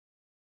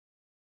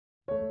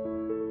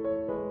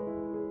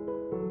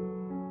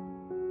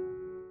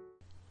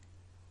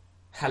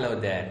Hello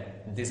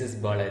there, this is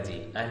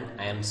Balaji and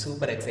I am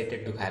super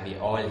excited to have you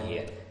all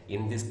here.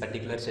 In this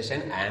particular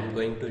session, I am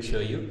going to show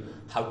you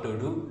how to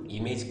do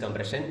image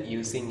compression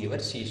using your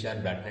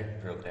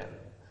C#.NET program.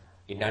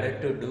 In order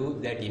to do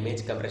that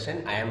image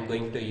compression, I am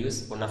going to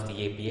use one of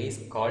the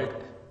APIs called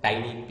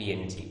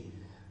TinyPNG.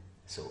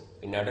 So,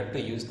 in order to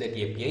use that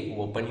API,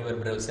 open your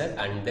browser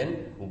and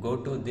then go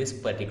to this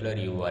particular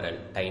URL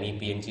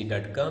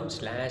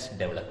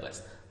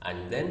tinypng.com/developers,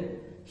 and then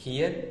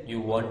here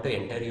you want to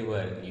enter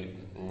your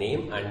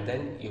name and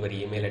then your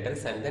email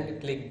address, and then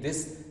click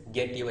this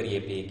get your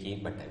API key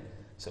button.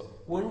 So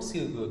once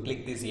you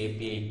click this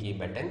API key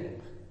button,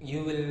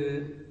 you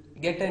will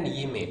get an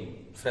email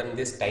from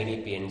this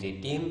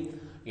TinyPNG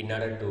team in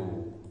order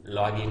to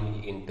log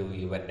in into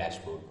your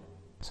dashboard.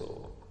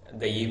 So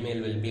the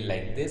email will be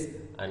like this,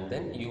 and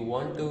then you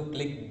want to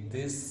click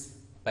this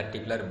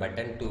particular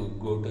button to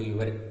go to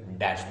your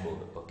dashboard.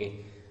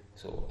 Okay,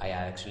 so I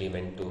actually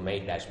went to my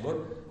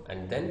dashboard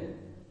and then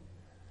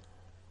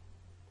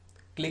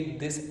click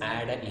this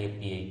add an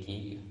API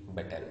key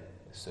button.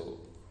 So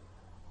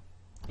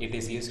it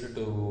is used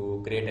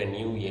to create a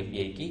new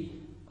API key,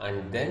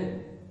 and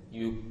then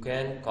you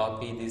can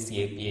copy this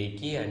API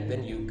key and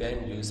then you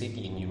can use it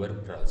in your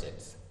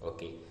projects.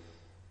 Okay,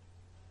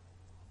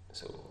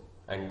 so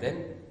and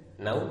then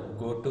now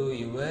go to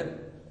your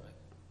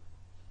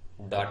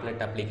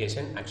 .NET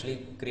application,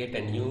 actually create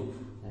a new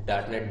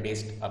 .NET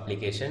based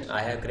application.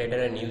 I have created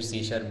a new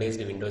C# based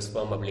Windows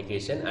Form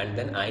application, and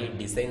then I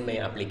design my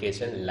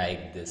application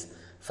like this.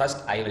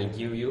 First I will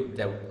give you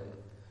the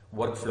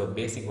workflow,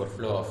 basic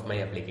workflow of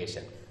my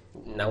application.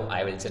 Now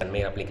I will check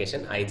my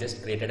application. I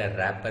just created a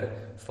wrapper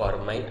for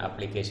my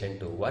application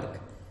to work.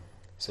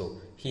 So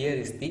here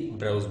is the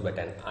browse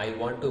button. I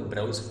want to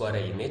browse for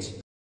an image.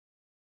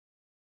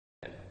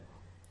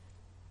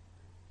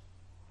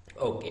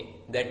 Okay,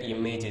 that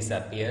image is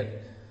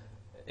appear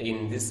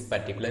in this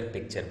particular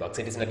picture box.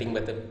 It is nothing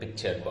but the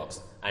picture box.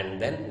 And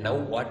then now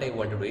what I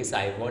want to do is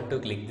I want to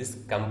click this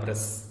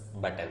compress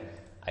button.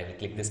 I will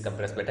click this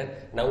compress button.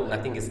 Now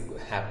nothing is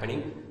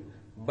happening,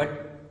 but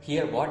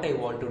here what I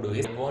want to do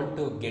is I want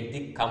to get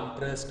the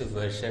compressed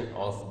version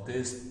of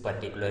this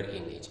particular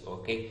image.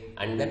 Okay,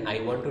 and then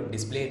I want to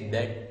display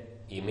that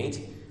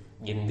image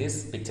in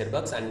this picture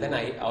box, and then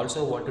I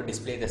also want to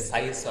display the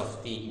size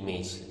of the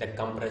image, the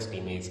compressed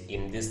image,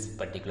 in this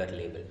particular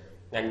label.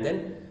 And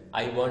then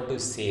I want to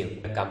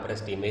save the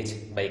compressed image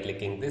by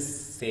clicking this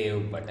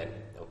save button.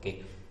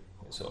 Okay,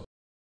 so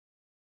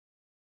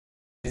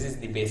this is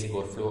the basic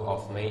workflow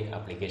of my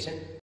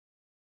application.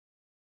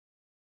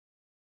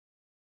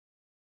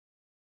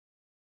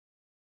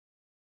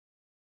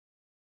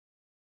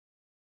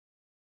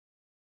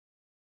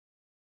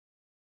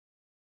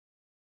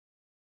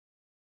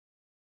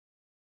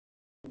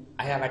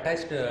 I have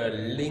attached a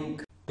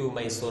link to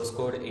my source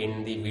code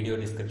in the video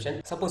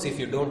description. Suppose if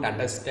you don't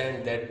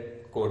understand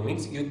that code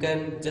means, you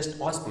can just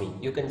ask me.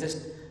 You can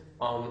just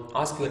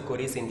ask your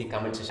queries in the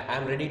comment section. I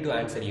am ready to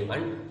answer you,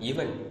 and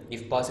even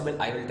if possible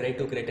I will try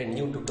to create a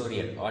new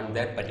tutorial on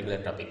that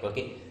particular topic.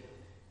 Okay,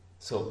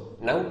 so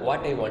now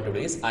what I want to do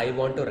is I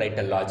want to write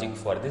a logic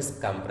for this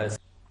compress.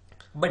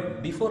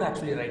 But before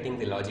actually writing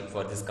the logic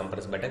for this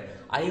compress button,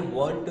 I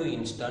want to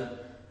install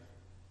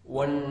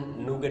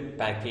one NuGet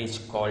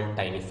package called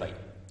Tinify.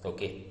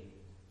 Okay,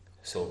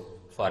 so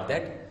for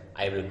that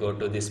I will go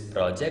to this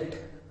project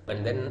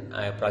and then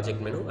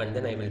project menu, and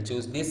then I will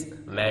choose this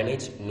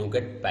manage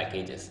NuGet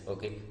packages.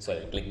 Okay, so I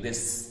will click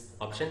this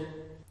option.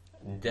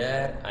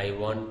 There I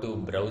want to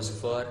browse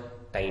for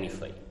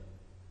Tinify.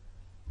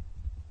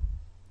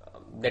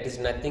 That is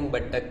nothing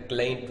but a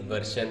client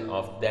version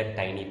of that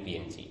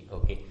TinyPNG.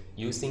 Okay,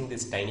 using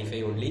this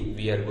Tinify only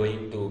we are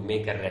going to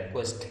make a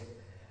request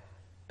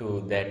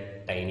to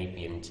that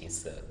TinyPNG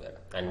server,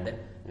 and then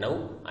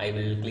now I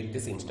will click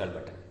this install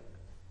button.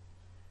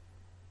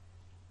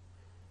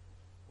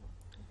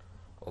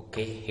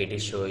 Okay, it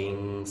is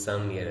showing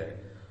some error.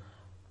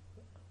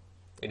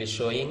 It is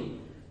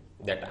showing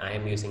that I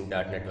am using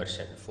 .NET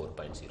version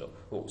 4.0.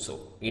 Oh,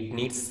 so it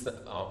needs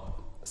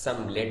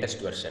some latest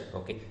version.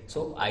 Okay,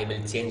 so I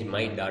will change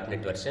my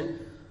 .NET version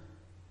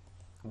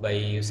by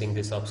using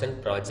this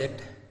option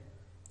project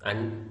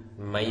and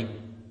my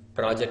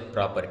project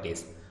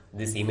properties.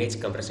 This image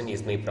compression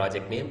is my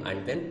project name,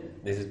 and then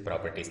this is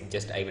properties.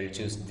 Just I will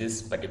choose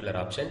this particular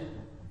option,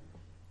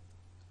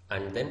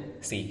 and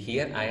then see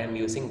here I am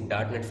using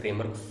 .NET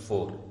Framework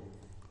 4.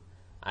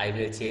 I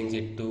will change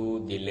it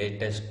to the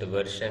latest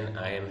version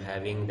I am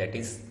having, that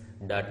is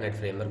 .NET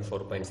Framework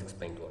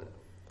 4.6.1.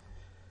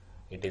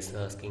 It is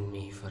asking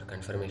me for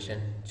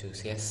confirmation.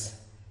 Choose yes.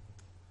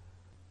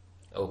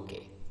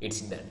 Okay, it's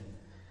done.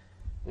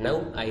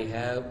 Now I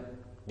have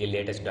the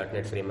latest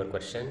 .NET Framework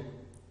version.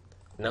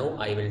 Now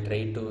I will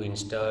try to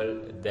install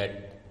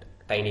that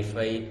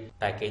Tinify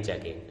package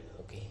again.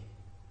 Okay,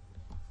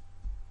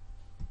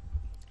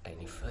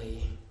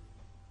 Tinify.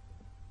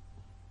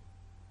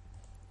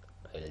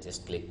 I will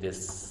just click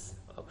this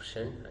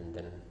option and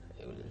then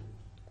I will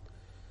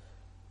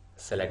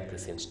select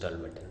this install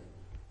button.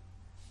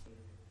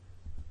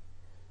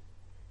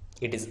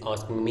 It is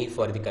asking me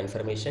for the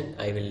confirmation.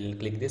 I will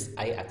click this,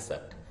 I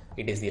accept.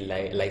 It is the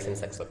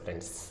license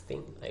acceptance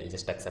thing. I will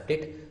just accept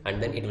it,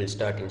 and then it will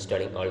start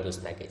installing all those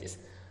packages.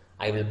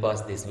 I will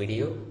pause this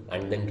video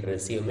and then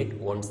resume it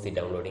once the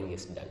downloading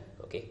is done.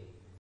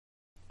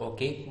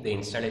 Okay, the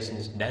installation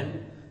is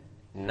done.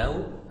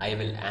 Now I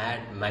will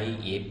add my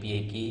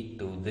API key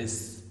to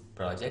this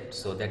project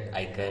so that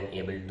I can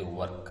able to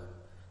work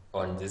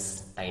on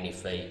this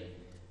Tinify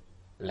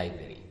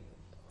library.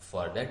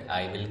 For that,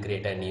 I will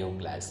create a new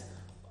class.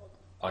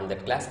 On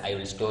that class, I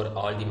will store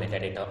all the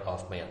metadata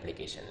of my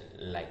application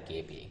like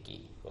API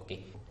key.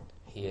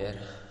 Here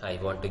I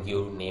want to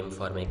give name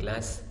for my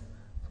class.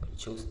 So I'll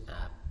choose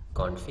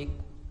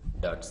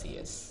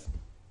appconfig.cs.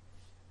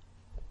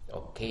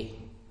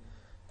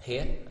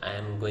 Here I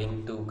am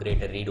going to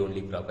create a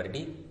read-only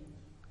property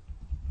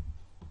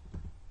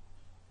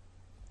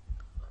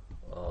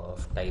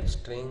of type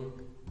string,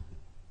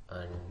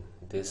 and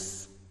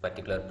this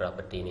particular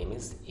property name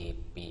is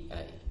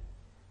API.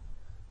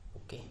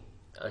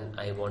 And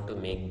I want to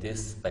make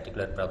this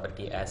particular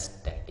property as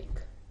static.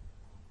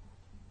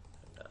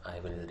 I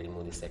will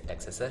remove the set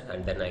accessor,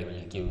 and then I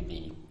will give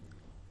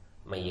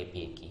my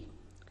API key.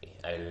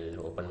 I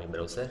will open my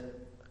browser.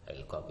 I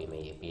will copy my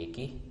API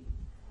key.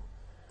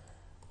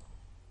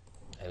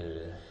 I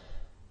will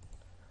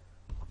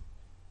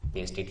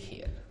paste it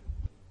here.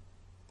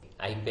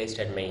 I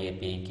pasted my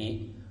API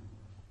key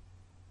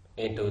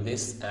into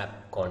this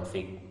app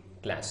config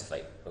class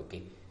file.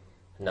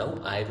 Now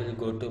I will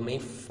go to my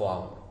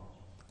form.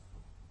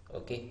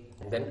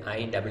 And then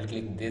I double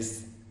click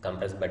this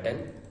compress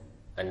button,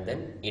 and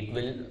then it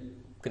will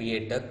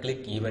create a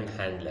click event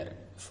handler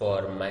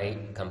for my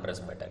compress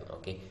button.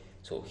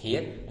 So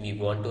here we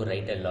want to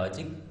write a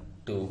logic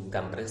to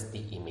compress the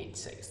image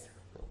size.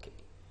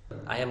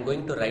 I am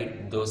going to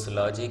write those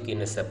logic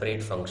in a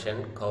separate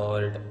function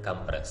called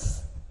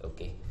compress.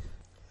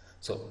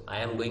 So I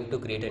am going to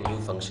create a new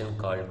function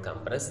called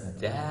compress.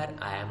 There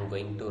I am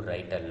going to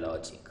write a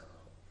logic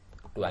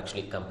to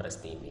actually compress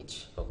the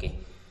image.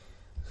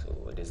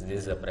 So this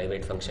is a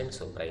private function.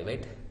 So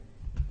private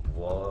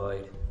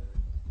void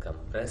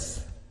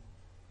compress,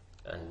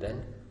 and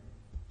then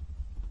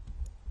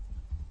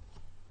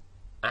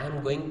I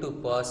am going to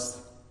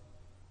pass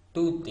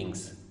two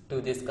things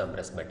to this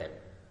compress button.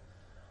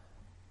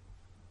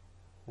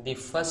 The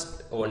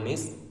first one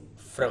is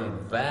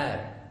from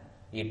where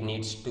it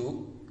needs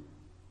to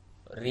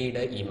read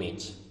an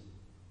image.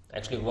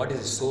 Actually, what is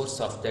the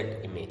source of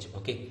that image?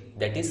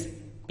 That is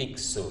pic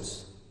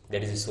source.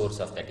 That is the source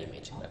of that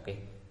image.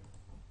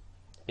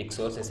 Pic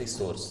source is the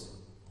source.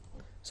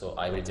 So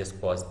I will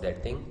just pause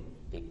that thing,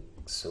 pic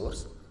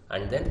source,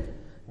 and then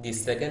the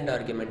second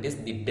argument is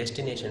the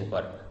destination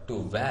part, to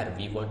where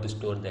we want to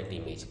store that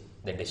image.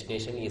 The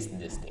destination is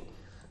this thing.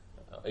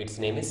 Its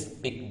name is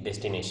pic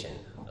destination.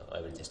 I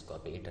will just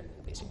copy it and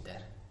paste it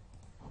there.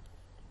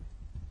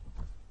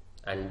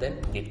 And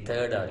then the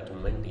third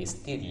argument is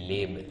the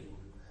label.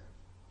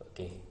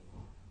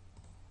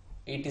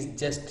 It is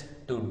just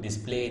to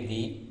display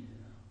the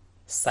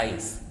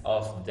size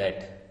of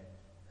that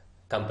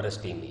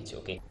compressed image.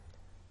 So I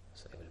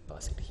will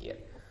pass it here,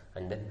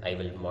 and then I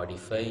will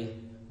modify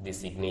the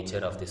signature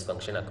of this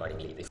function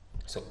accordingly.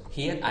 So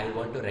here I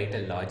want to write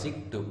a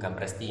logic to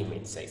compress the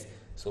image size.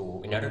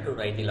 So in order to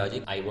write the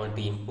logic, I want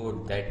to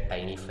import that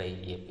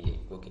Tinify API.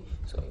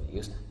 So I will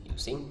use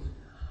using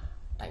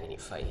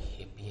Tinify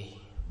API.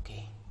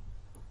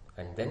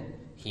 And then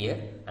here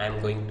I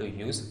am going to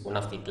use one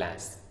of the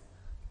class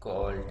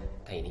called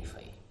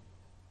Tinify.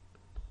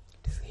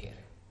 It is here,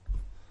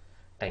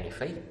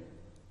 Tinify.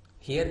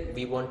 Here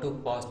we want to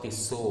pass the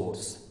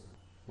source,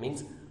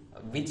 means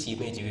which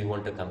image we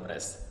want to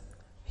compress.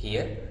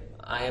 Here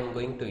I am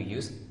going to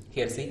use,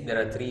 here see there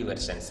are three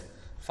versions.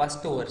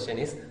 First version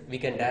is we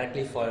can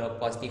directly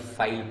pass the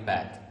file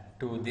path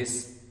to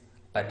this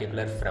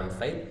particular from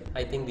file.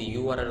 I think the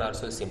URL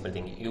also a simple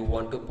thing. You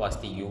want to pass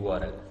the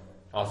URL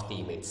of the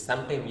image.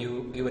 Sometimes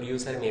your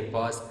user may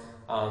pass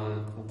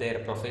their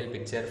profile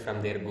picture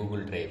from their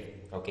Google Drive.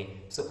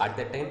 So at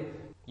that time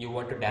you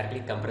want to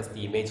directly compress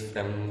the image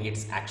from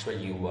its actual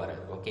URL.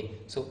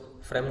 So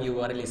from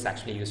URL is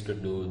actually used to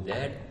do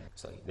that.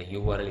 Sorry, the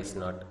URL is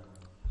not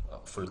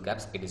full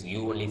caps, it is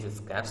U only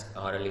is caps,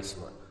 RL is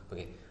small.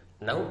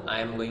 Now I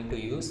am going to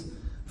use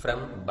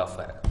from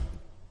buffer.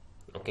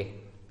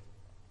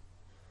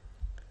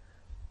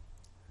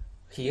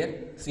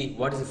 Here see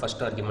what is the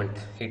first argument.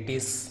 It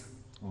is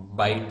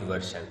byte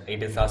version.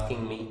 It is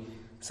asking me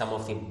some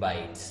of the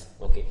bytes.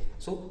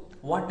 So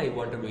what I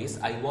want to do is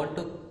I want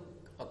to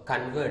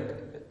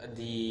convert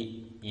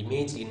the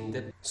image in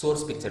the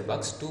source picture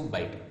box to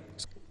byte.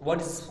 What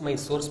is my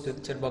source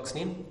picture box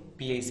name?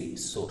 PIC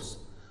source.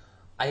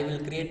 I will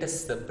create a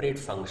separate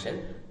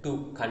function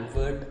to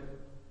convert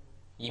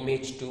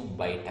image to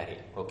byte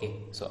array.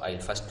 So I'll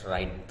first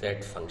write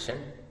that function,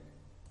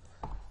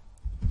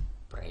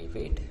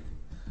 private,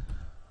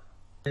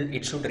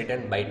 it should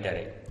return byte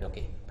array.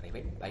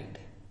 Private byte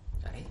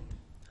array,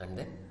 and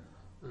then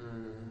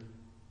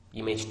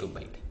image to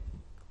byte,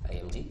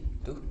 img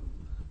to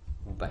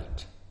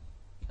byte.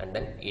 and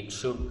then it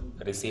should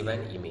receive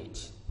an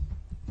image.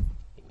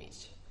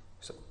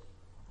 So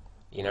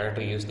in order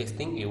to use this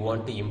thing, you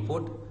want to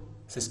import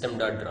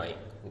system.drawing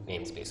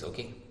namespace.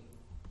 Okay,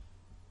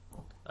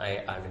 I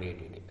already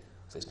did it,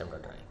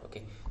 system.drawing.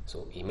 Okay,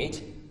 so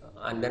image,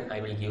 and then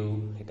I will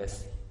give it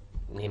as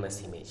name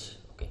as image.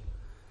 Okay,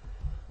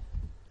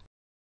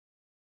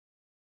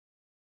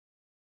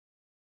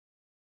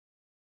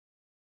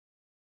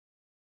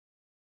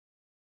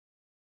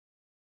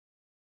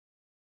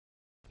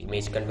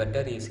 image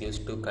converter is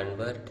used to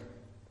convert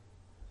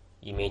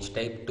image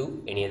type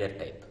to any other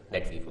type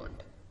that we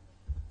want.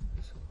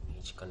 So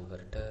image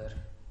converter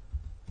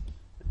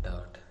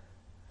dot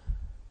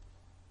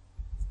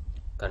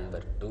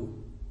convert to,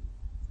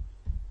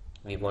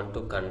 we want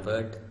to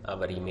convert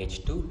our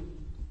image to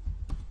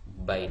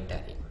byte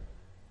array.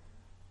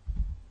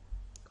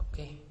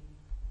 Okay,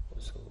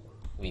 so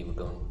we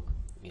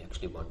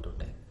actually want to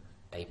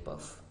type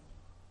of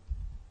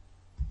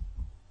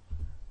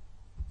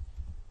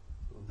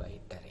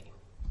byte array.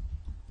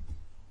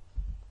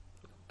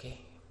 Okay,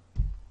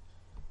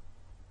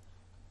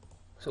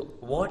 so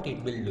what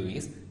it will do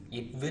is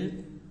it will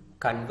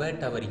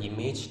convert our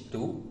image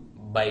to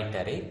byte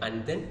array,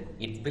 and then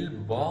it will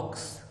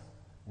box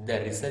the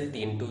result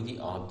into the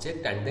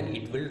object, and then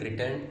it will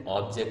return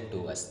object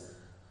to us.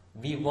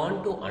 We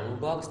want to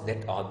unbox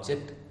that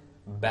object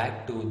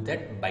back to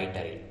that byte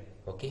array.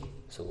 Okay,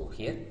 so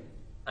here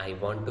I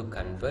want to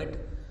convert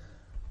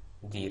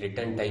the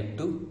return type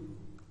to,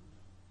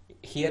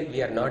 here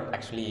we are not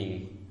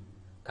actually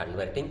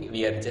converting,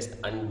 we are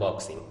just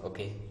unboxing.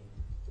 Okay,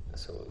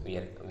 so we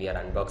are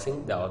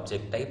unboxing the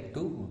object type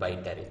to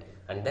byte array,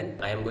 and then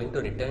I am going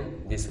to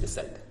return this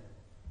result.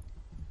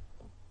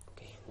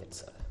 Okay,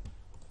 that's all.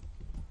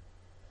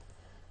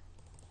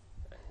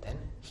 And then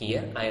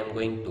here I am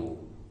going to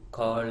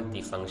call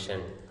the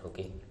function.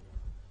 Okay,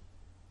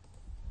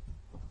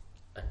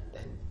 and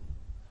then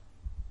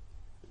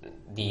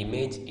the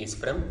image is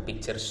from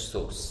picture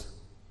source.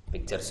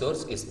 Picture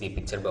source is the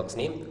picture box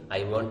name.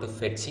 I want to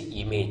fetch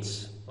the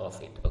image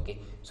of it. Okay,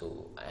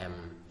 so I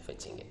am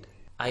fetching it.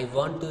 I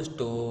want to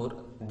store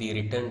the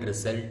return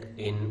result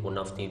in one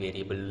of the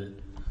variable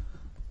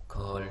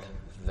called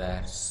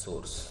var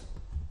source.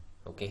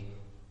 Okay,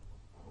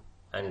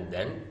 and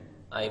then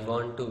I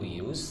want to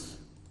use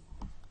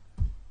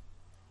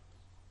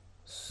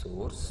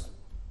source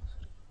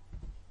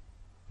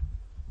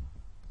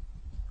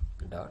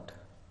dot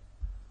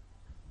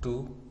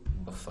to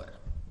buffer.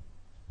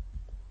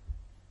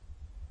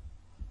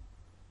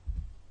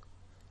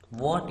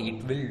 What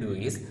it will do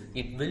is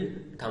it will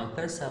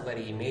compress our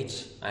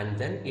image, and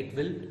then it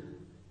will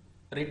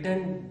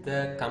return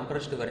the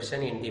compressed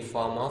version in the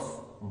form of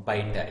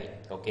byte array.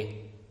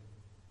 Okay,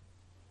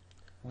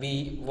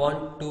 we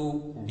want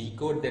to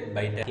decode that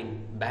byte array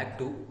back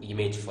to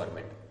image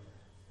format.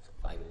 So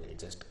I will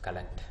just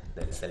collect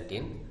the result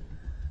in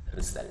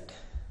result.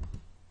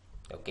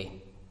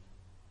 Okay,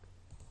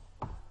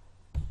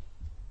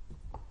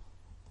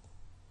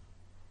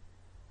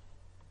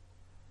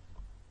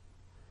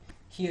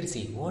 here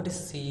see what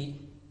is the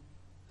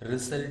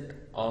result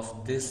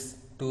of this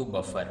to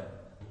buffer.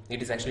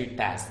 It is actually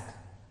task.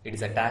 It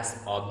is a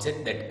task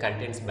object that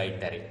contains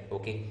byte array.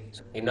 Okay,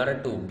 so in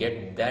order to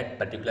get that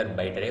particular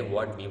byte array,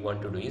 what we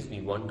want to do is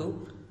we want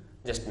to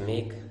just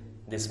make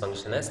this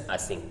function as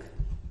async,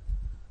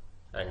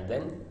 and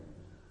then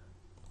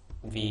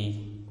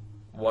we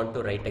want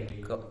to write a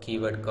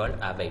keyword called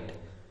await.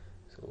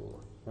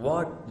 So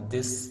what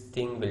this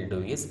thing will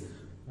do is,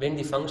 when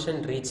the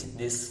function reaches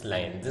this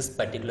line, this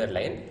particular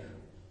line,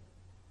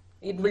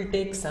 it will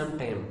take some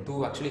time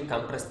to actually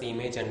compress the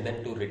image and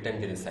then to return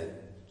the result.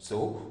 So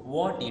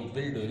what it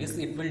will do is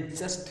it will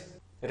just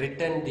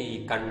return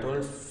the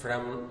control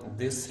from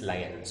this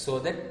line, so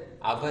that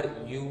our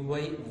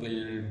UI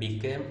will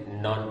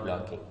become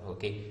non-blocking.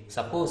 Okay,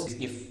 suppose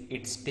if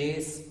it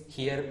stays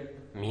here,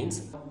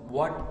 means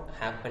what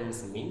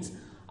happens means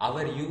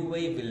our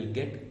UI will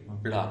get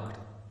blocked.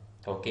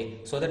 Okay,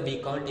 so that we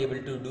can't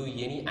able to do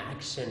any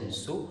action,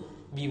 so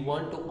we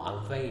want to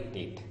avoid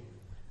it.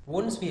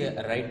 Once we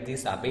write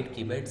this await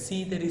keyword,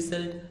 see the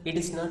result, it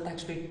is not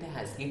actually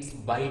task, it's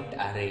byte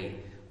array.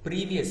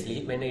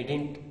 Previously when I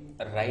didn't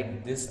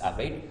write this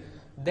await,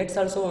 that's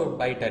also a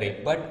byte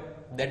array,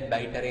 but that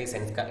byte array is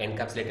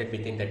encapsulated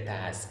within the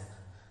task.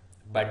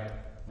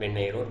 But when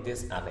I wrote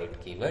this await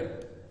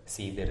keyword,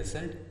 see the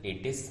result,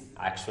 it is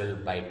actual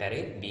byte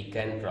array, we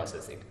can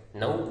process it.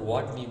 Now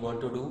what we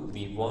want to do,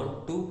 we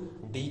want to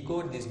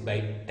decode this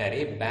byte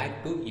array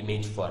back to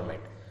image format.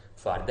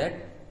 For that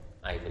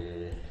I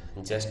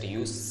will just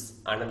use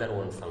another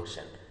one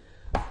function.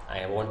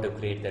 I want to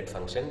create that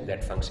function.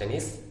 That function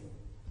is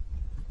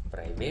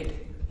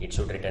private. It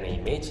should return an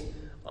image,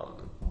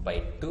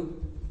 byte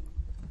to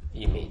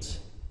image,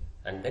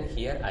 and then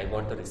here I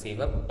want to receive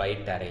a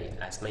byte array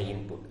as my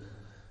input.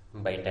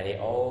 Byte array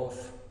of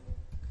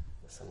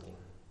something,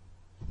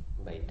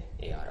 byte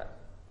AR,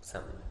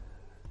 some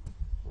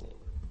name.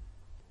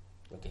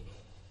 Okay,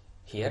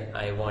 here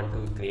I want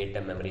to create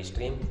a memory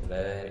stream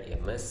where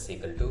ms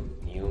equal to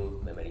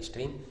new memory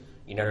stream.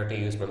 in order to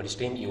use memory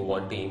stream, you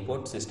want to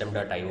import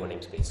system.io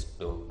namespace.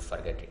 Don't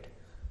forget it.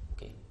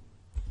 Okay.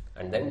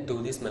 And then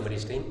to this memory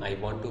stream, I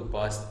want to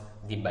pass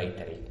the byte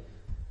array.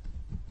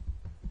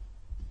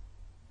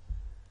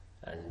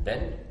 And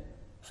then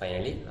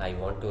finally, I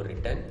want to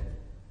return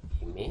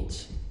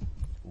image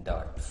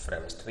dot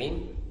from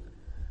stream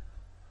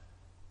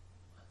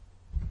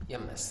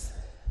ms.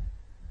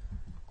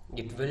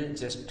 It will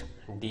just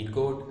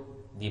decode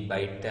the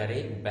byte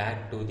array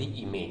back to the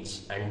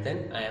image, and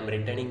then I am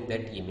returning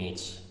that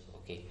image.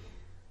 Okay.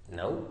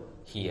 Now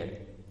here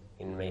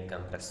in my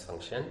compress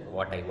function,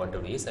 what I want to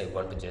do is I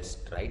want to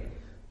just write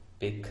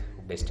pick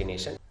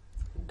destination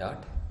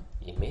dot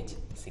image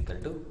is equal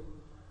to,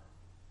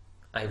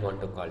 I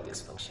want to call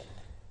this function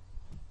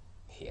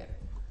here,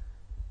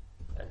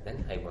 and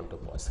then I want to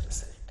pass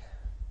result.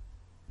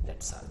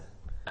 That's all.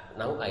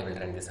 Now I will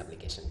run this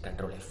application.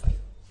 Control F5.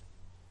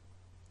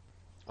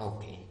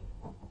 Okay.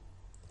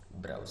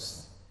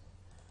 Browse.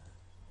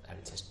 I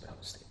will just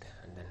browse it,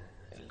 and then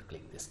I will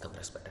click this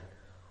compress button.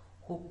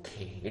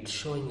 Okay, it's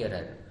showing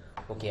error.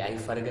 Okay, I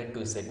forgot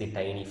to set the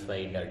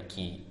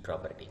tinify.key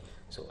property,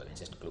 so I'll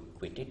just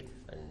quit it,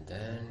 and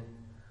then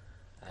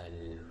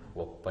I'll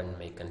open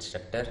my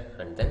constructor,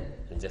 and then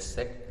I'll just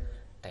set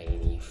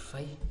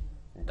tinify.key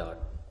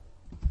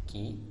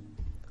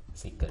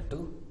is equal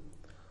to,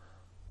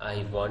 I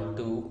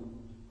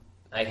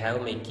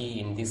have my key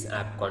in this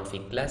app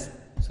config class,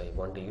 so I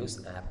want to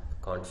use app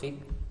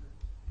config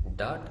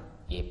dot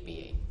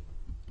API.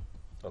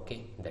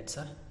 Okay, that's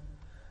all.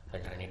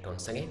 I'll run it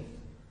once again.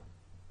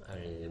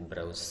 I'll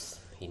browse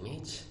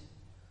image,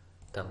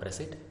 compress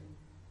it.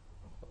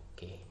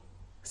 Okay,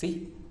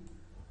 see,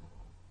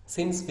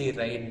 since we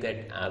write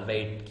that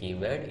await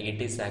keyword,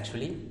 it is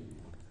actually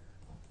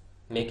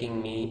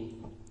making me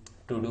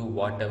to do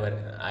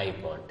whatever I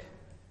want.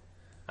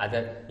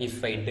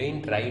 If I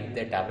didn't write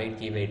that await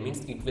keyword,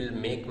 means it will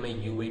make my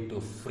UI to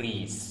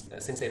freeze.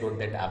 Since I wrote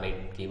that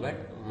await keyword,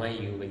 my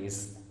UI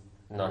is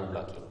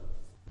non-blocking.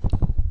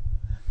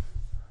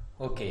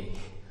 Okay,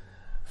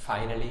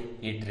 finally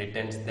it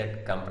returns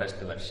that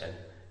compressed version.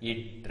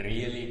 It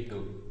really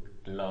took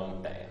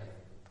long time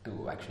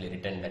to actually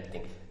return that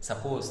thing.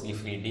 Suppose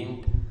if we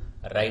didn't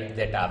write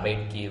that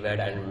await keyword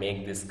and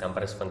make this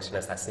compress function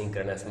as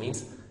asynchronous,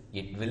 means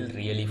it will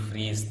really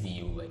freeze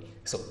the UI.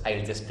 So I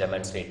will just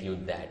demonstrate you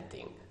that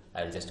thing.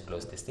 I will just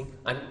close this thing,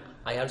 and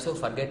I also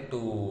forget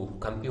to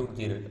compute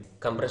the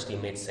compressed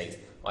image size.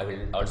 I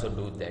will also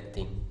do that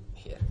thing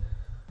here.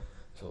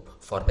 So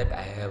for that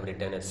I have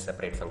written a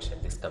separate function,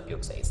 this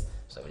compute size.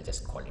 So I will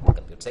just call it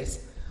compute size.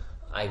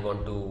 I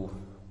want to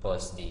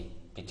pass the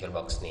picture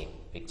box name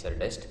picture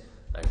dest,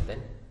 and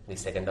then the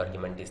second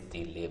argument is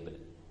the label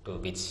to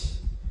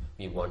which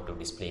we want to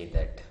display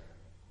that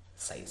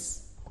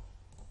size.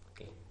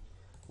 Okay,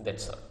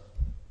 that's all.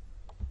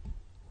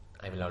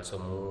 I will also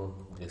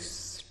move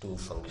this to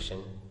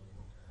function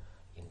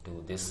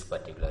into this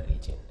particular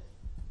region.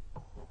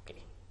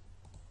 Okay,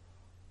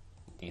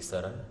 these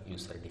are all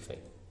user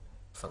defined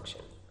function,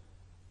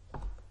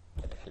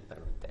 that helper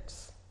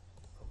methods.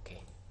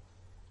 Okay,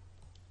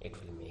 it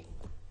will make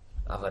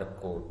our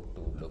code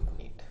to look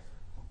neat.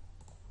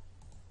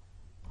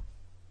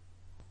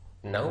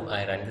 Now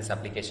I run this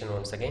application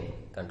once again.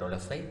 Control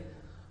F5,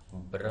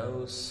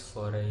 browse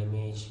for an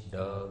image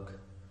dog,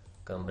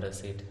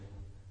 compress it.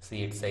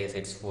 See its size,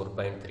 it's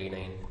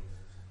 4.39.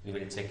 We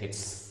will check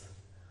its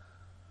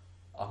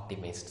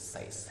optimized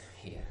size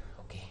here.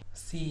 Okay,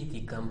 see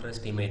the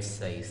compressed image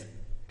size.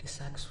 It is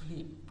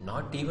actually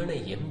not even a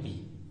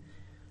MB.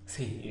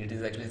 See, it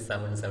is actually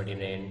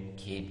 779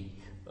 KB.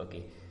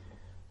 Okay,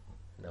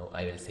 now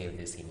I will save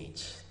this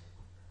image.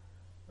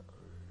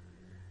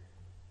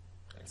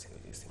 I'll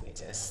save this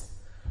image as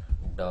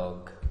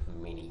dog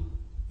mini.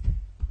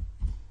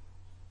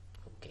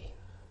 Okay,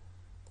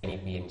 any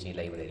PNG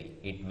library,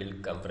 it will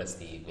compress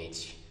the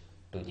image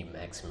to the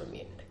maximum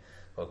end.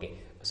 Okay,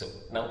 so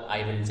now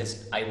I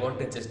want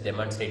to just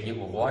demonstrate you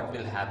what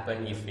will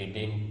happen if we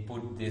didn't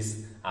put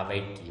this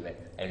await keyword.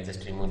 I will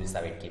just remove this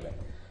await keyword,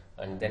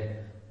 and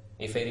then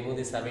if I remove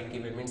this await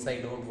keyword, means I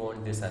don't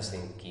want this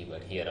async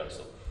keyword here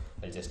also.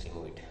 I'll just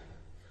remove it,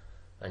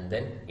 and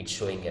then it's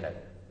showing error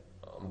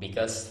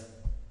because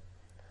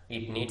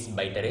it needs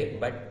byte array,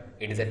 but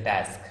it is a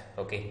task.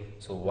 Okay,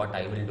 so what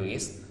I will do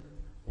is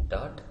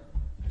dot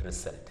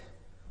result.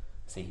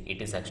 See,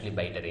 it is actually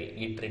byte array.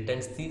 It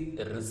returns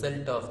the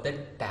result of the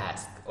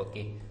task.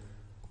 Okay,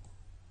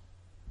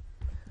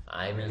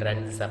 I will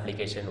run this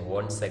application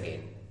once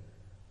again.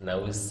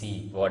 Now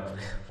see what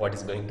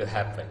is going to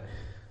happen.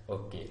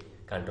 Okay,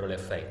 Control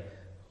F5,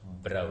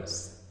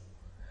 browse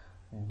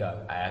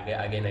dog.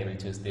 Again I will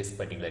choose this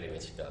particular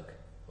image dog.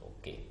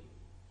 Okay,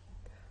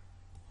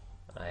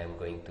 I am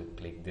going to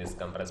click this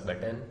compress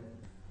button.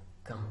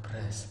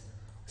 Compress.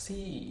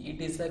 See,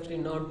 it is actually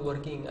not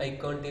working. I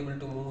can't able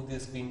to move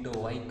this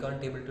window. I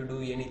can't able to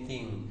do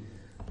anything.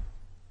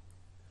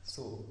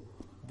 So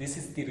this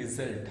is the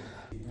result.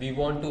 We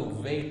want to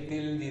wait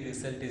till the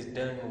result is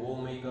done. Oh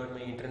my god,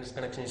 my internet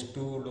connection is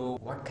too low.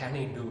 What can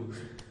I do?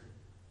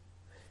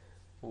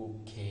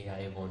 Okay,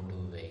 I want to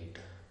wait.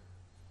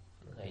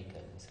 I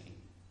can sleep.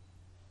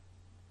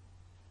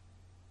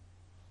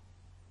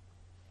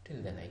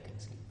 Till then I can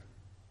sleep.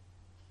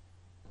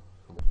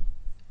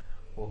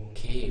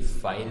 Okay,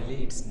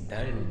 finally it's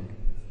done.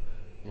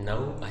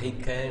 Now I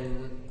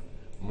can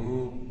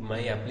move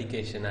my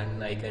application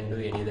and I can do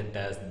any other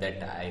task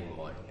that I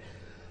want.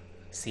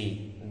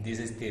 See, this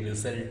is the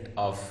result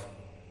of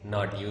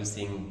not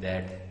using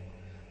that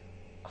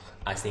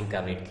async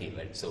await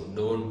keyword. So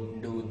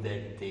don't do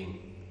that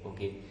thing.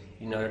 Okay,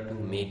 in order to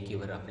make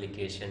your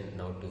application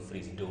now to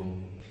freeze,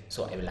 don't.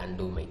 So I will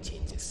undo my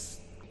changes.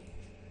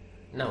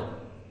 Now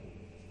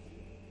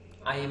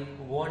I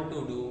want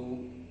to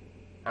do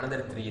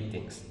another three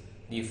things.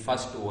 The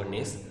first one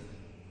is,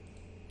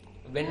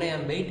 when I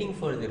am waiting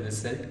for the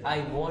result,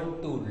 I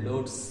want to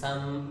load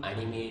some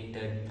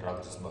animated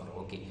progress bar.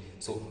 Okay,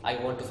 so I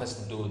want to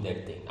first do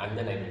that thing and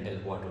then I will tell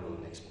what to do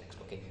next.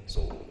 Okay,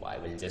 so I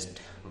will just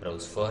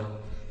browse for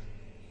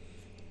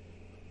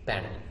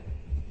panel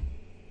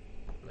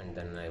and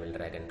then I will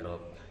drag and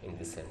drop in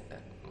the center,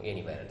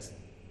 anywhere else,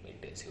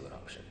 it is your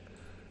option.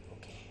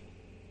 Okay,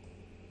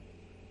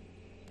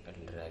 I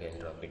will drag and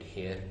drop it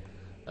here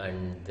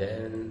and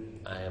then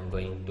I am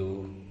going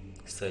to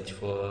search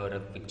for a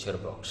picture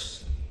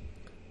box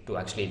to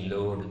actually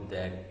load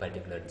that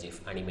particular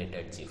GIF,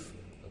 animated GIF.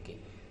 Okay,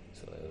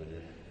 so I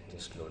will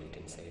just load it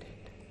inside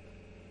it.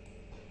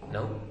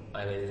 Now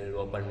I will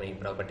open my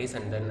properties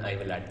and then I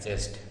will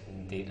adjust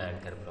the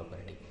anchor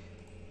property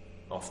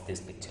of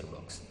this picture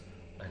box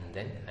and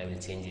then I will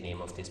change the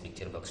name of this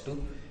picture box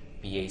to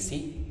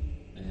PIC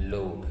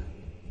loading.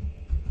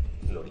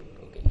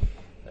 Okay,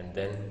 and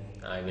then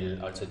I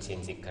will also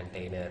change the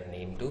container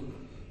name to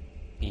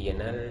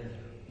PNL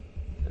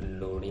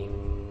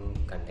loading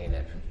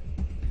container.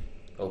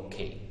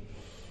 Okay,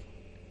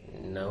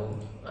 now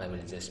I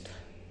will just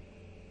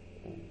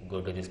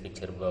go to this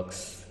picture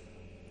box,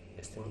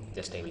 this thing,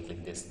 just I will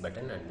click this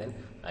button and then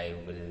I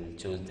will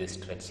choose this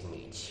stretch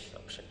image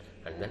option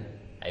and then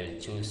I will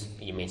choose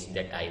image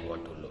that I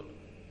want to load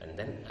and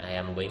then I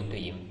am going to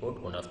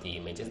import one of the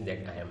images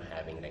that I am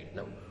having right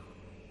now.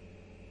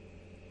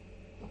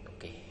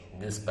 Okay,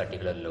 this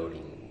particular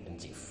loading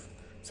GIF.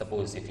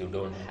 Suppose if you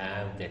don't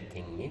have that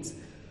thing, means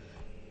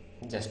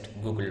just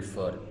Google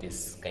for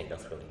this kind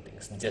of loading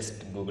things.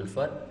 Just Google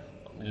for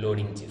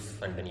loading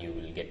GIF and then you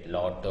will get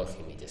lot of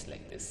images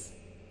like this.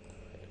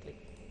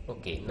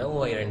 Okay, now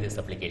I run this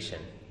application.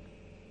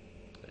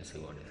 Let's see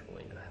what is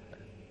going to happen.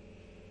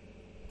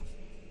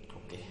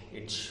 Okay,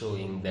 it's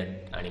showing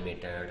that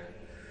animated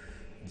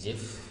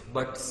GIF,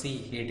 but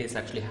see, it is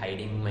actually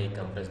hiding my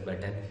compress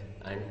button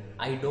and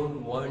I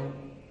don't want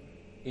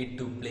it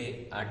to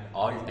play at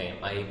all time.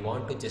 I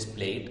want to just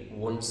play it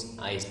once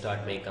I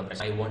start my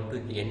compression. I want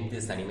to end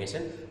this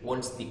animation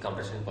once the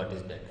compression part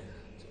is done.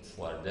 So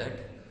for that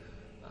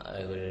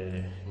I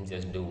will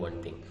just do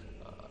one thing.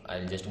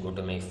 I'll just go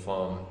to my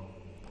form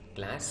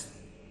class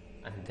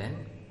and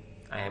then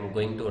I am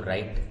going to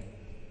write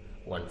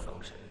one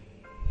function.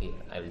 Here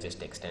I will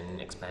just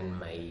expand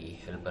my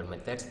helper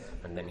methods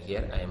and then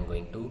here I am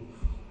going to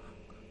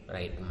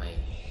write my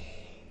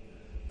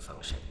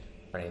function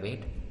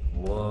private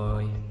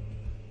void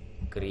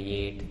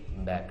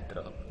create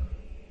backdrop.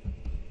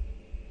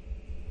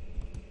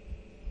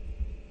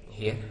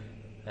 Here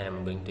I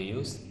am going to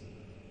use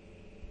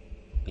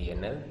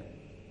PNL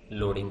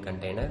loading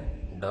container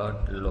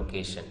dot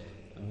location.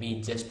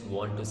 We just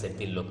want to set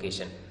the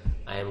location.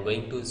 I am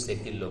going to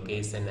set the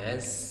location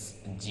as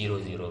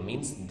 00,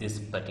 means this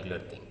particular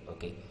thing.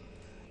 Okay,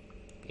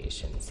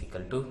 location is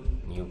equal to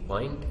new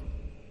point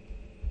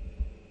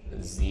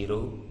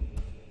 0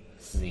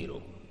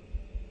 0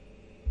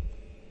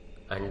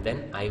 and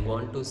then I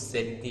want to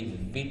set the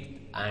width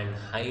and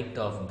height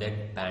of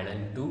that panel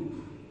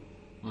to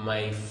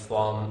my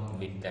form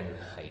width and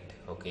height.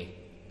 Okay,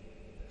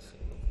 so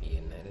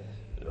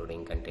PNL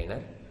loading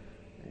container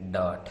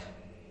dot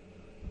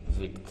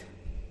width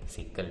is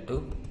equal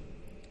to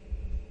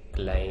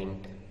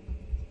client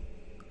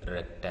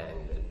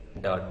rectangle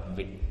dot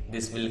width.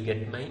 This will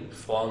get my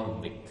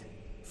form width,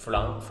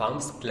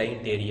 form's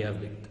client area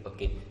width.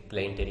 Okay,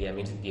 client area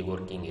means the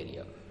working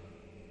area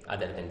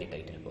other than the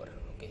title bar.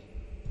 Okay,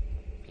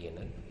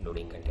 PNL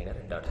loading container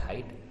dot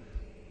height.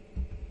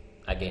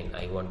 Again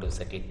I want to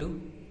set it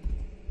to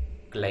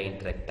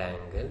client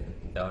rectangle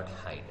dot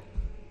height,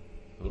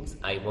 means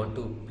I want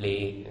to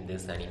play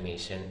this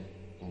animation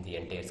in the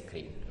entire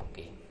screen.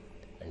 Okay,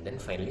 and then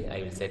finally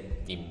I will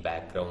set the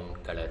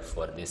background color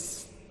for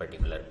this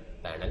particular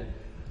panel.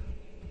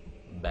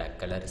 Back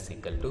color is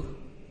equal to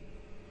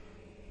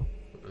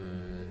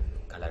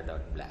color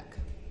dot black.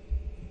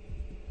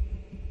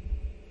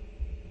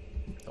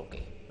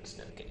 Okay, it's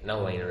done. Okay,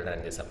 now I will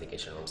run this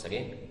application once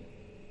again.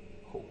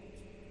 Oh,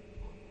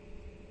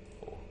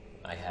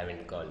 I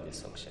haven't called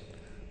this function.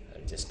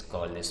 I'll just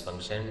call this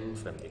function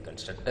from the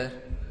constructor.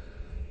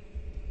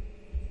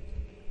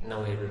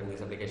 Now I will run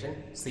this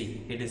application.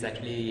 See, it is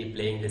actually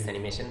playing this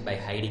animation by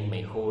hiding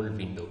my whole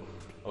window.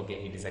 Okay,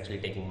 it is actually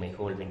taking my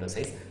whole window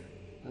size.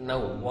 Now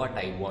what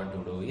I want to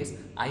do is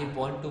I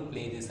want to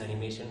play this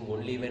animation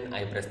only when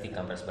I press the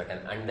compress button,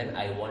 and then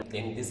I want to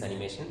end this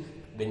animation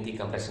when the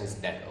compression is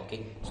done.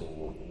 Okay, so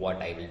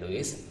what I will do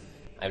is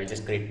I will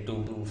just create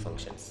two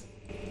functions.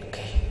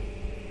 Okay,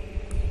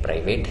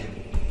 private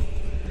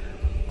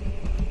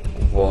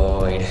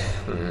void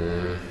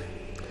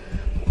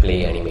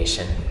play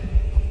animation.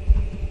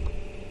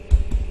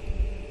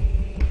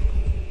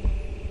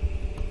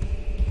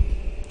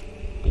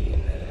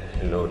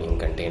 Loading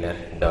container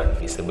dot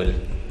visible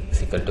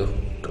is equal to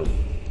true,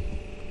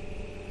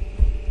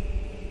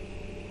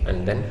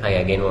 and then I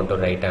again want to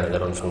write another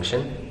one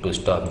function to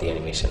stop the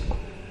animation.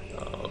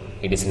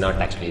 It is not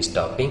actually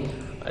stopping,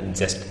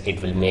 just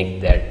it will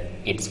make that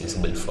it's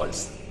visible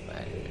false.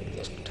 I'll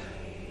just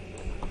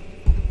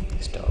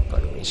stop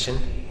animation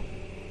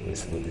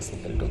visible is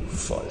equal to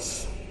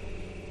false.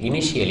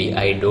 Initially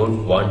I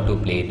don't want to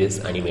play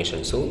this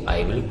animation, so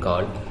I will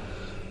call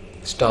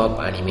stop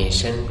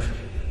animation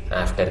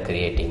after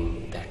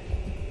creating that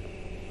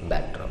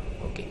backdrop.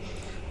 Okay,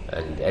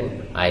 and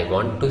then I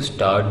want to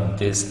start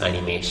this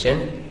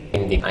animation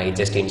in the I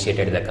just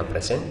initiated the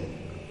compression,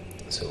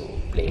 so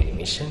play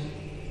animation,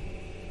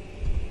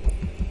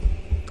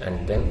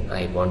 and then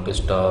I want to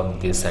stop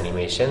this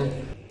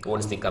animation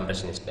once the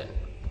compression is done,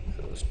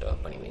 so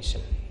stop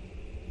animation.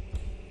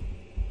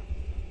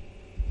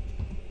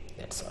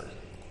 That's all.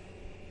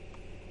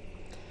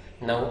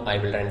 Now I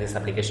will run this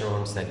application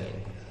once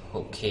again.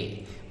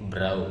 Okay,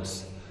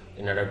 browse.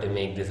 In order to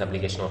make this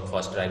application work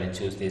faster, I will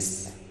choose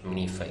this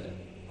mini file.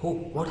 Oh,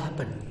 what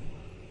happened?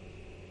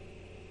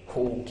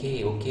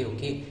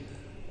 Okay.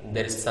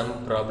 There is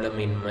some problem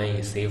in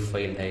my save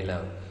file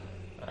dialog.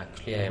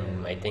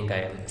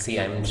 Actually,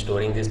 I'm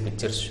storing this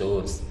picture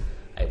shows.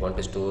 I want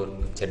to store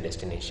picture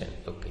destination.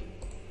 Okay,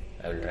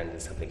 I will run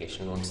this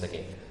application once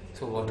again.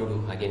 So what to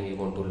do? Again, we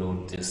want to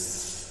load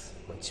this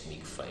much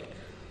big file.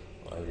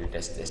 I will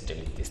just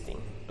delete this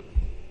thing.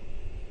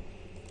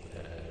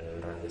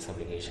 Run this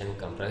application,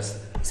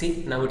 compress.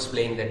 See, now it's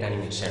playing that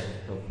animation.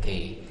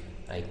 Okay,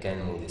 I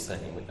can move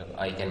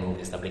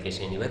this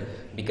application anywhere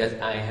because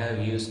I have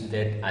used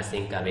that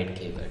async await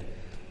keyword.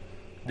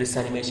 This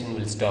animation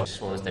will stop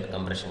once that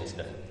compression is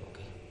done.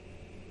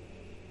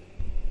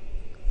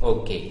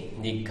 Okay,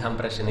 the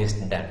compression is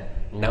done.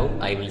 Now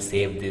I will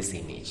save this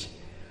image.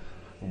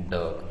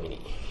 Dog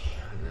mini.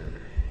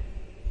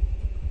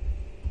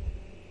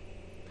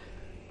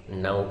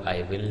 Now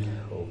I will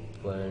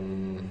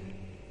open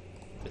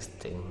this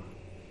thing.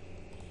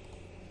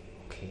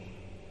 Okay,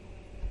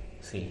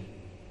 see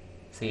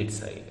its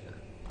side.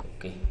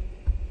 Okay,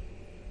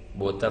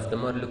 both of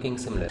them are looking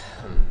similar.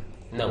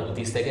 Now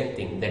the second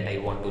thing that I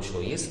want to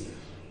show is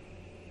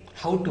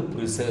how to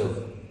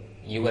preserve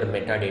your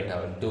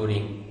metadata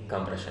during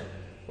compression.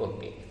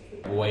 Okay,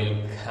 while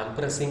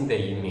compressing the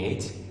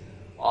image,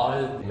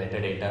 all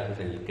metadata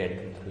will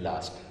get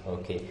lost.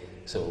 Okay,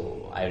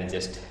 so I will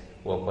just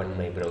open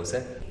my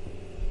browser.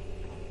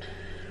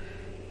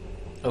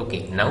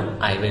 Okay, now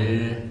I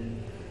will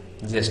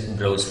just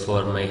browse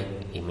for my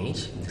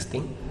image, this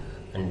thing,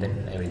 and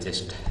then I will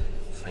just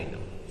find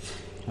out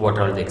what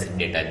are all the Exif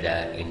data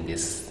there in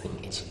this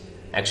image.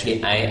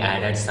 Actually, I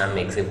added some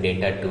Exif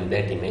data to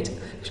that image.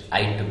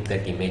 I took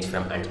that image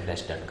from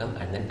unsplash.com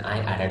and then I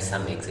added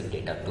some Exif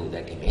data to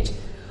that image.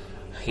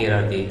 Here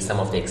are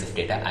some of the Exif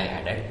data I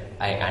added.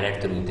 I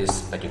added through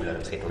this particular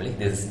website only.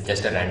 This is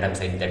just a random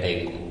site that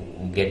I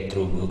get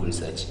through Google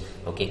search.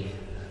 Okay,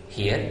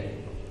 here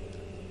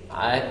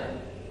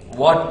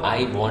what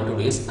I want to do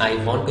is I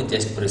want to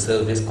just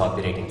preserve this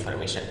copyright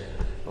information.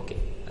 Okay,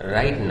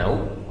 right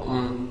now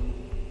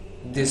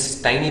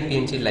this tiny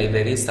PNG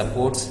library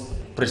supports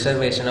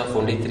preservation of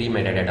only 3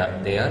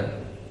 metadata. They are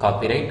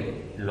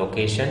copyright,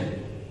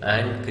 location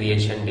and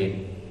creation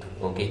date.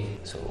 Okay,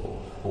 so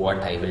what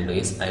I will do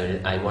is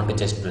I want to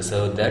just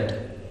preserve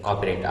that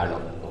copyright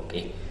alone.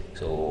 Okay,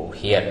 so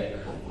here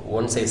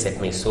once I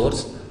set my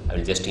source, I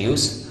will just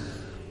use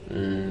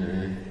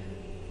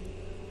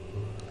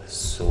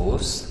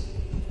source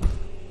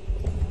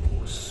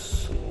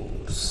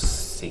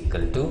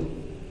equal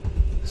to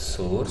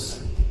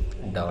source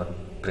dot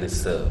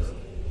preserve.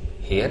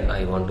 Here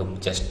I want to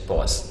just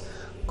pause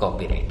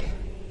copyright.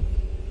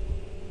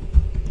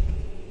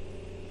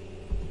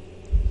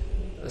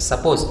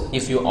 Suppose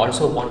if you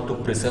also want to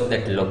preserve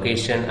that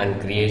location and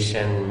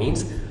creation,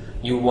 means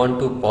you want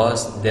to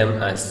pause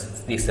them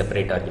as the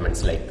separate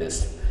arguments like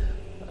this.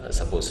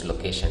 Suppose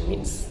location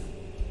means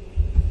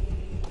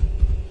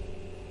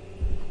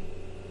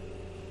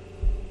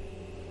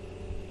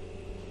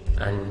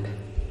and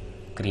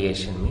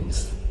creation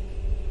means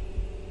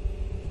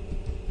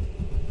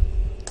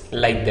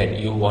like that.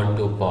 You want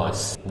to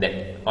pause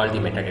that all the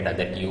metadata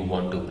that you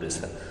want to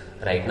preserve.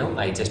 Right now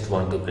I just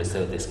want to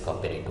preserve this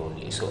copyright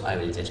only, so I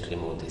will just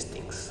remove these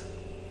things.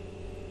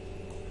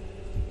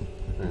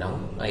 Now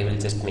I will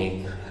just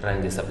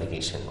run this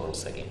application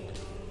once again.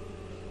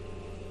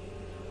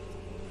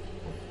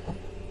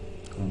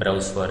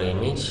 Browse for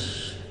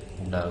image,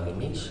 dog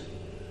image.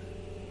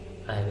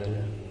 I will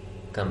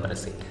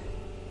compress it.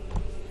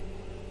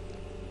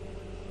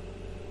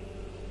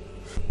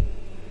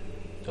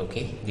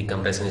 Okay, the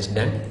compression is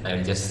done. I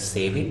will just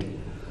save it.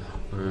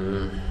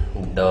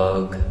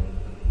 Dog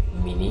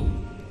mini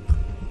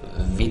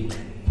with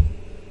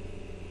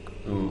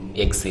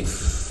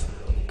Exif.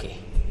 Okay,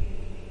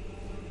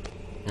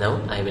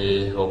 now I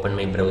will open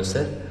my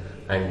browser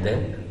and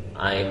then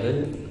I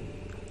will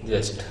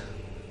just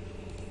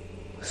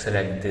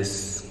select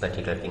this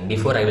particular thing.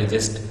 Before, I will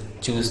just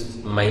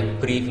choose my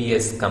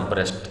previous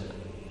compressed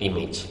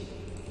image.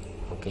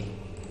 Okay,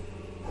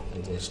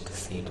 I'll just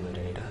see it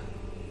metadata,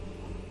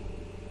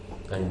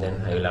 and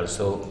then I will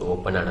also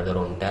open another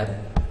one tab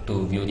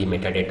to view the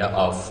metadata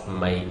of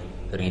my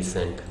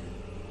recent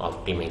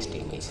optimized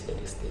image, that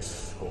is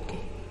this. Okay,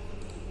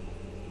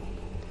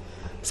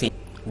 see,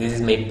 this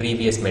is my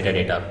previous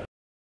metadata.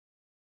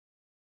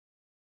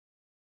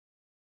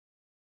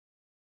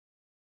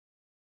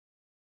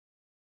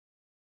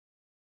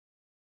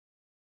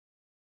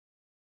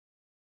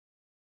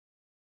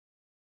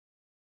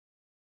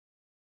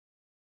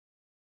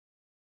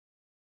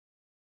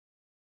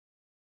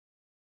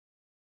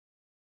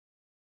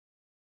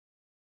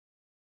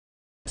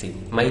 See,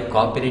 my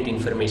copyright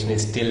information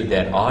is still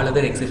there. All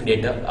other Exif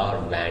data are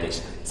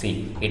vanished.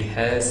 See, it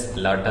has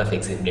lot of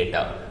Exif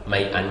data.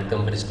 My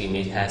uncompressed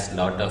image has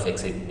lot of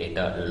Exif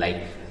data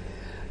like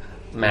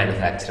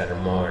manufacturer,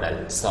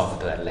 model,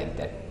 software, like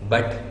that.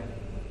 But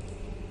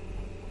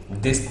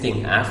this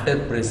thing, after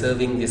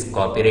preserving this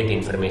copyright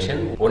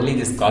information, only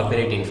this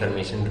copyright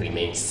information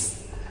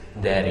remains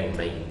there in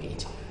my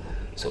image.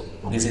 So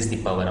this is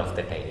the power of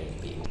the tiny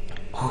image.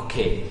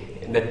 Okay,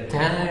 the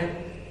third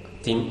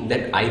thing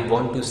that I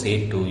want to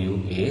say to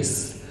you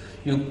is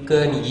you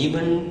can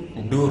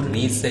even do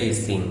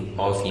resizing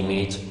of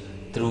image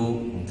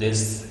through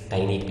this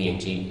tiny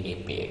PNG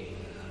API.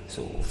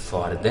 So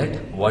for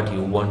that, what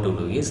you want to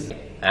do is,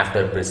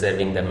 after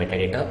preserving the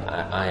metadata,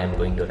 I am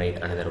going to write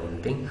another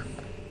one thing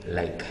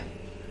like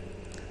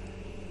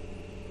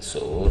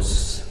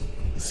source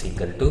is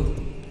equal to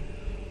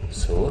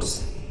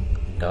source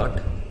dot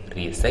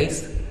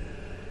resize,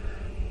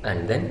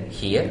 and then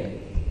here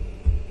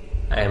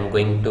I am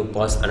going to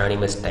pass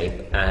anonymous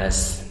type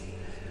as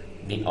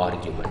the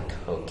argument.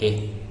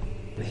 Okay,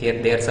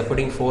 here they are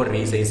supporting 4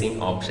 resizing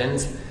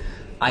options.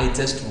 I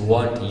just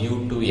want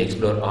you to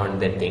explore on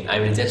that thing. I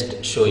will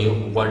just show you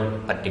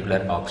one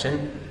particular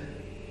option.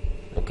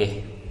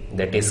 Okay,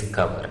 that is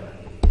cover.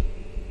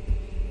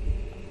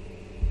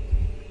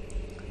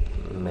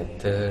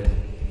 Method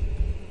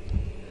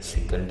is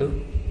equal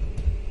to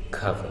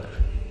cover,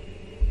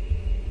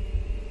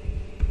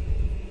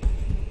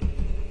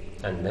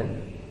 and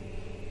then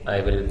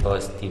I will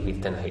pass the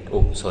width and height.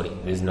 Oh, sorry,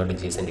 this is not a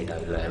JSON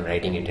data. I am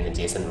writing it in a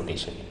JSON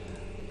notation,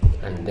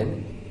 and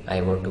then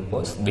I want to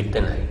pass width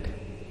and height.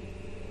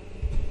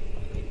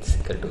 It's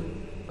equal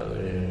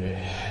to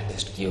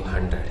just give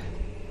 100.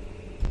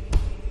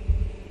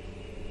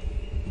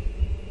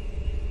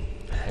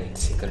 Height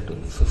is equal to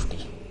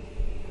 50.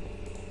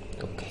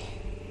 Okay.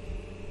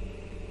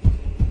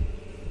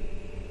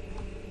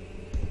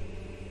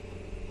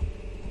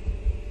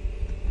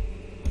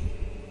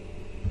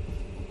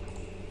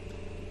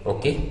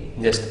 Okay,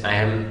 just I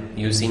am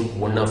using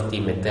one of the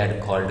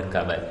method called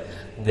cover.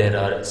 There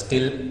are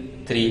still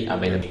 3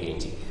 available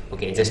PNG.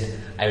 Okay, just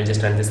I will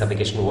just run this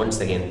application once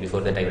again.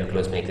 Before that, I will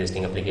close my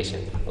existing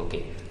application.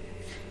 Okay,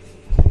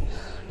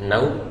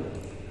 now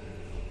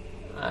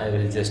I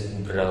will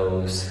just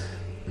browse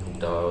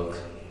dog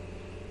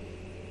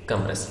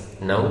compress.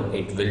 Now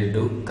it will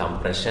do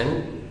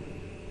compression,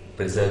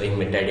 preserving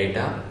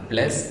metadata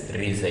plus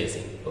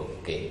resizing.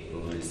 Okay, we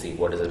will see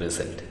what is the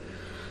result.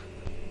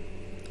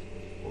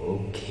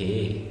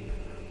 Okay,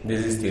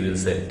 this is the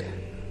result.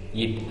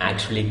 It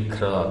actually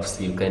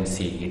crops. You can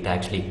see it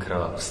actually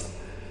crops.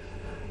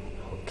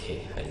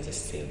 Okay, I'll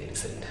just save the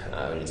result.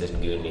 I will just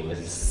give a name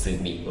as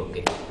Sydney.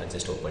 Okay, I'll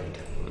just open it.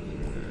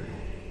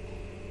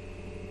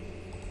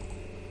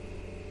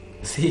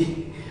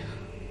 See?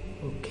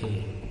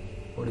 Okay,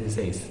 what is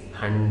the size?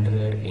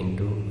 100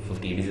 into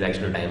 50. This is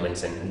actually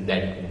dimension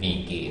that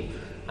we gave,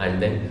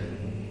 and then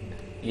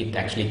it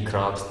actually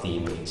crops the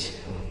image.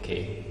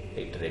 Okay,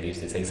 it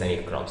reduces the size and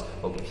it crops.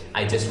 Okay,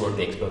 I just want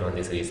to explore on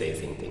this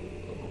resizing thing.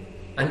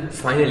 And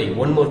finally,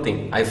 one more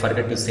thing I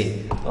forgot to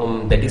say.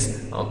 That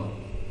is,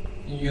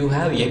 you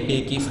have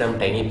API key from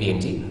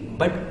TinyPNG,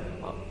 but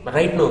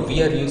right now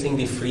we are using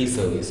the free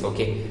service.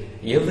 Okay,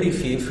 every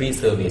free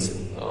service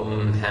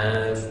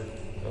have.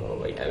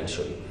 Wait, I will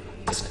show you.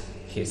 Just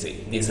here,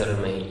 see, these are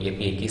my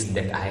API keys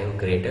that I have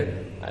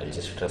created. I will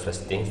just refresh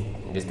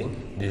this thing.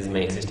 This is my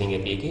existing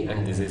API key,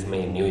 and this is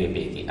my new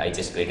API key I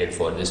just created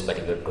for this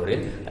particular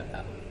tutorial.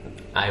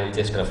 I will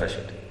just refresh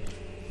it.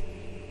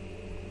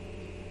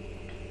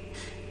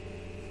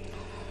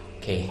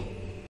 Okay.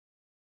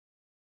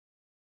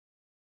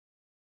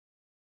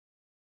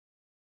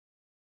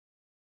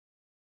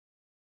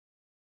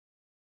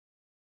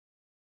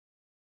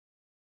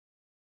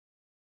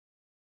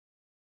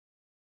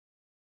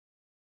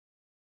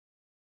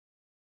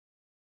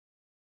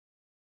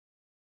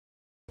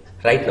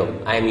 Right now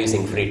I am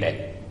using free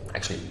type.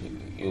 Actually,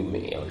 you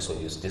may also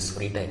use this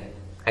free type.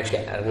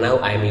 Actually, now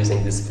I am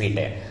using this free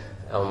tier.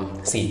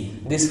 See,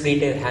 this free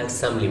tier has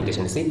some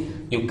limitations. See,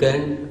 you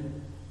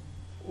can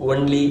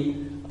only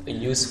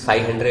use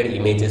 500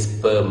 images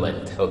per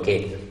month.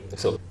 Okay,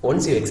 so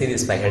once you exceed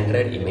this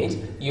 500 image,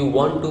 you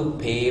want to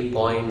pay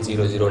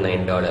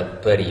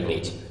 $0.009 per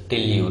image till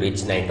you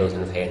reach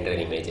 9500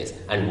 images,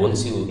 and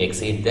once you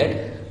exceed that,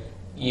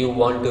 you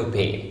want to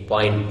pay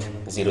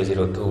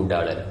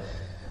 $0.002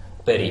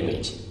 per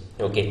image.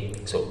 Okay,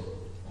 so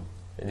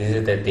this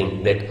is the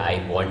thing that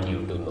I want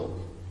you to know.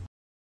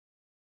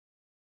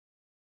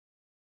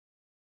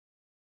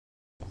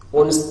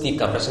 Once the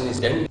compression is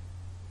done,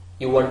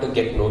 you want to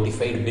get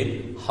notified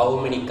with how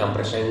many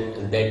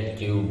compression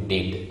that you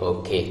did.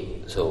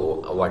 Okay,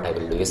 so what I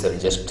will do is I will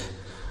just,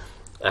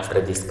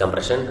 after this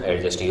compression, I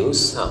will just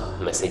use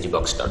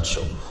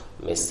messagebox.show.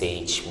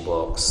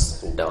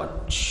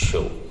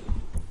 Messagebox.show.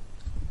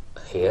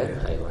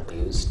 Here I want to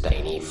use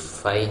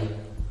Tinify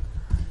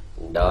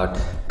dot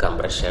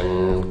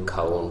compression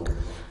count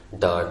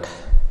dot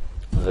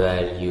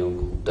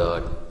value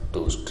dot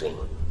toString.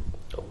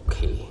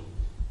 Okay,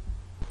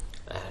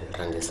 I'll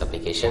run this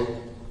application.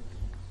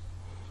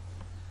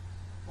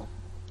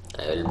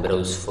 I will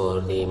browse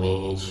for the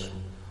image.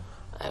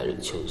 I will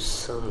choose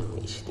some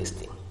image, this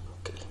thing.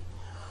 Okay,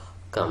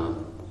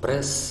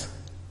 compress.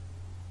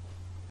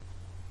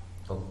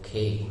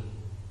 Okay,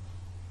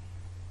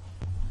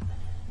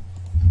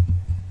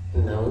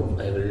 now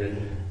I will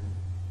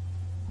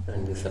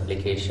run this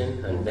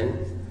application, and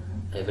then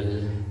I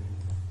will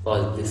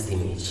pause this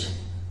image.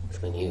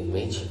 It's my new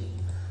image.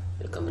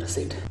 I will compress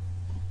it.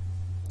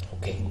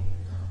 Okay,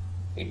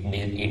 it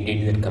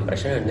did that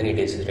compression, and then it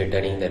is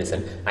returning the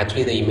result.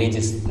 Actually, the image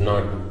is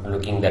not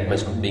looking that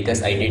much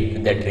because I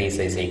did that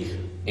resizing.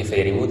 If I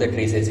remove that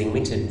resizing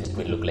means it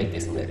will look like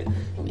this in the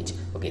image.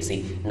 Okay,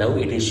 see, now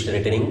it is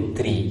returning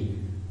 3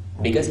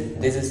 because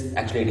this is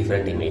actually a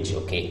different image.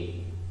 Okay,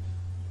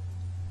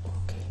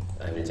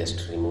 I will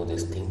just remove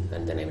this thing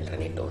and then I will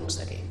run it once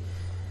again.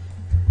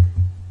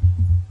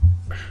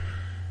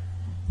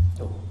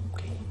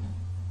 Okay,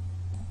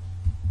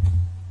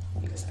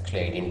 because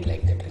actually I didn't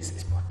like that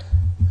Resize part.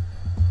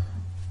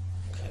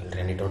 Okay, I will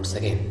run it once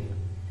again.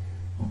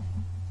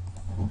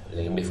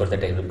 Before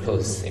that, I will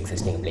close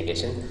existing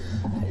application.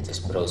 I will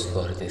just browse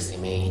for this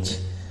image,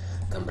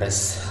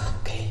 compress.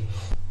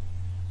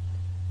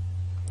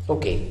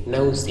 Okay,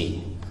 now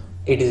see,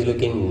 it is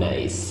looking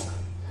nice.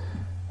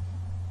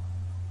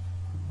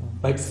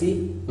 But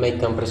see, my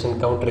compression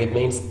count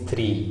remains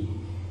 3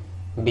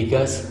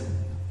 because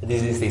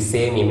this is the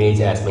same image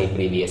as my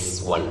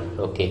previous one.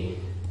 Okay,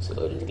 so I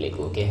will click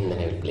OK and then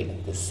I will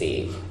click the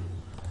save.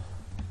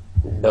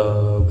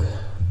 Dog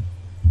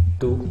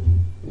to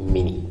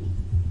mini.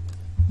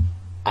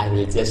 I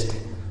will just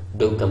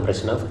do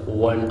compression of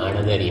one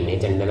another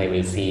image and then I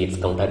will see its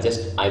count. I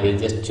will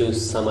just choose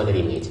some other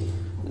image.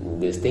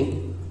 This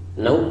thing.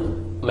 Now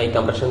my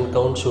compression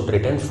count should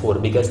return 4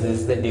 because this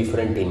is the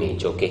different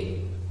image.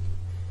 Okay.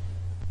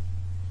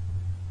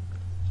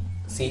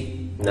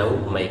 See, now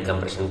my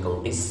compression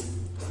count is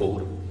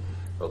 4.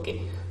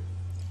 Okay,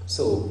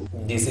 so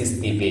this is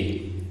the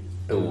way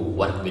to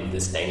work with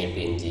this tiny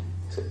PNG.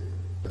 So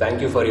thank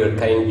you for your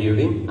kind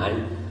viewing,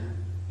 and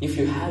if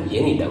you have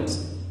any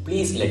doubts,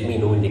 please let me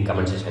know in the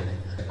comment section.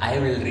 I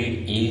will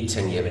read each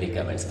and every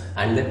comments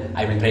and then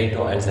I will try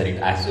to answer it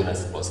as soon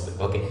as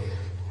possible. Okay,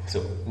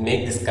 so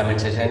make this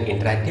comment section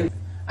interactive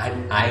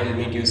and I will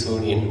meet you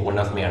soon in one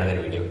of my another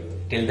video.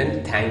 Till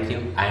then, thank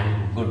you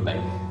and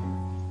goodbye.